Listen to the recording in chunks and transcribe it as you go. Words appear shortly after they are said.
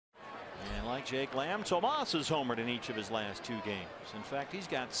like Jake Lamb, Tomas has homered in each of his last 2 games. In fact, he's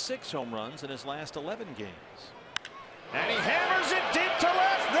got 6 home runs in his last 11 games. And he hammers it deep to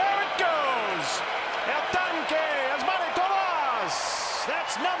left. There it goes. El Tanque, Yasmany Tomas.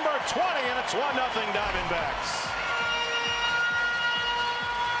 That's number 20, and it's 1-0 Diamondbacks.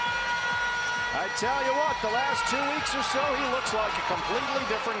 I tell you what, the last 2 weeks or so, he looks like a completely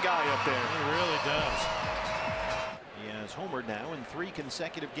different guy up there. He really does. He has homered now in 3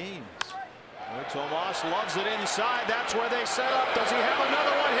 consecutive games. Tomas loves it inside. That's where they set up. Does he have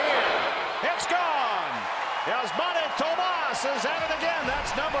another one here? It's gone. Yasmany Tomas is at it again.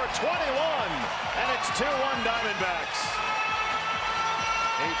 That's number 21. And it's 2-1 Diamondbacks.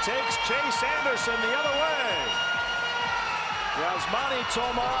 He takes Chase Anderson the other way. Yasmany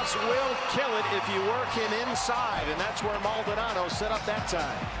Tomas will kill it if you work him inside, and that's where Maldonado set up that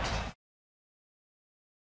time.